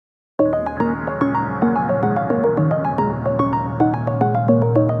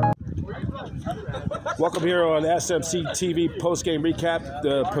Welcome here on SMC TV post-game recap,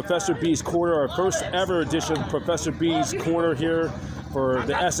 the Professor B's Corner, our first ever edition of Professor B's Corner here for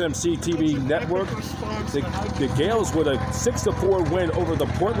the SMC TV network. The Gaels with a 6-4 win over the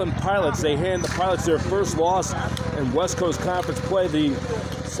Portland Piolts. They hand the Pilots their first loss in West Coast Conference play.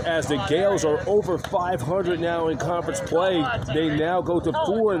 As the Gaels are over 500 now in conference play, they now go to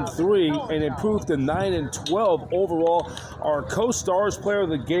 4-3 and improve to 9-12 overall. Our co-stars player of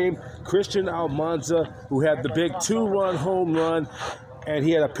the game, Almamza, who had the big 2-run home run, and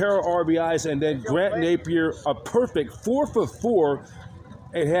he had a pair of RBIs, and then Grant Napier, a perfect 4 for 4,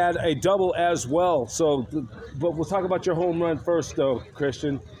 and had a double as well. So, but we'll talk about your home run first, though,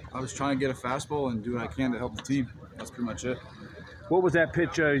 Christian. I was trying to get a fastball and do what I can to help the team. That's pretty much it. What was that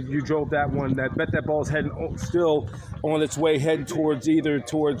pitch you drove that one? That bet that ball's heading still on its way, heading towards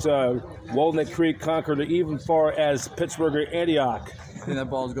Walnut Creek, Concord, or even far as Pittsburgh or Antioch. I think that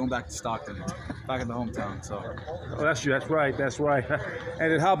ball is going back to Stockton, back in the hometown. So. Oh, that's right.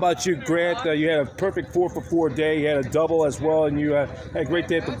 And then how about you, Grant? You had a perfect 4 for 4 day. You had a double as well, and you had a great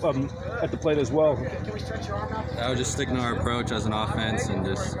day at the plate as well. I was just sticking to our approach as an offense and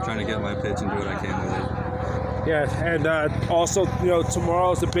just trying to get my pitch and do what I can with it. Yeah, and also,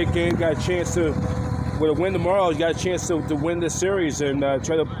 tomorrow's the big game. Got a chance to, with a win tomorrow, you got a chance to win this series and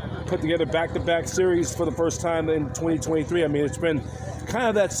try to put together back-to-back series for the first time in 2023. I mean, it's been kind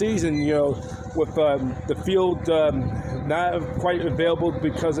of that season, with the field not quite available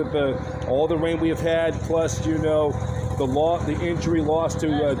because of all the rain we have had, plus, the injury loss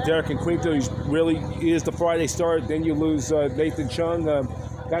to Derek and Quinto. He really is the Friday start. Then you lose Nathan Chung.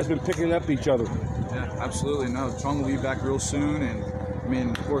 Guys been picking up each other. Yeah, absolutely. No, Chung will be back real soon, and I mean,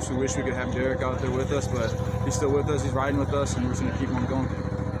 of course, we wish we could have Derek out there with us, but he's still with us. He's riding with us, and we're just going to keep on going.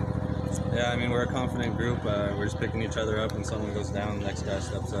 Yeah, I mean, we're a confident group. We're just picking each other up. When someone goes down, the next guy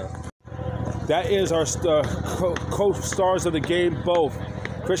steps up. That is our co-stars of the game, both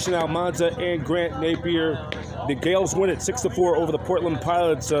Almamza and Grant Napier. The Gaels win it 6-4 over the Portland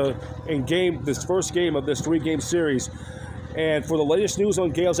Piolts in this first game of this 3-game series. And for the latest news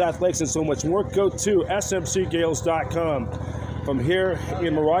on Gaels athletics and so much more, go to smcgaels.com. From here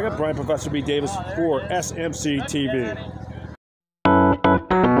in Moraga, Brian Professor B. Davis for SMC TV.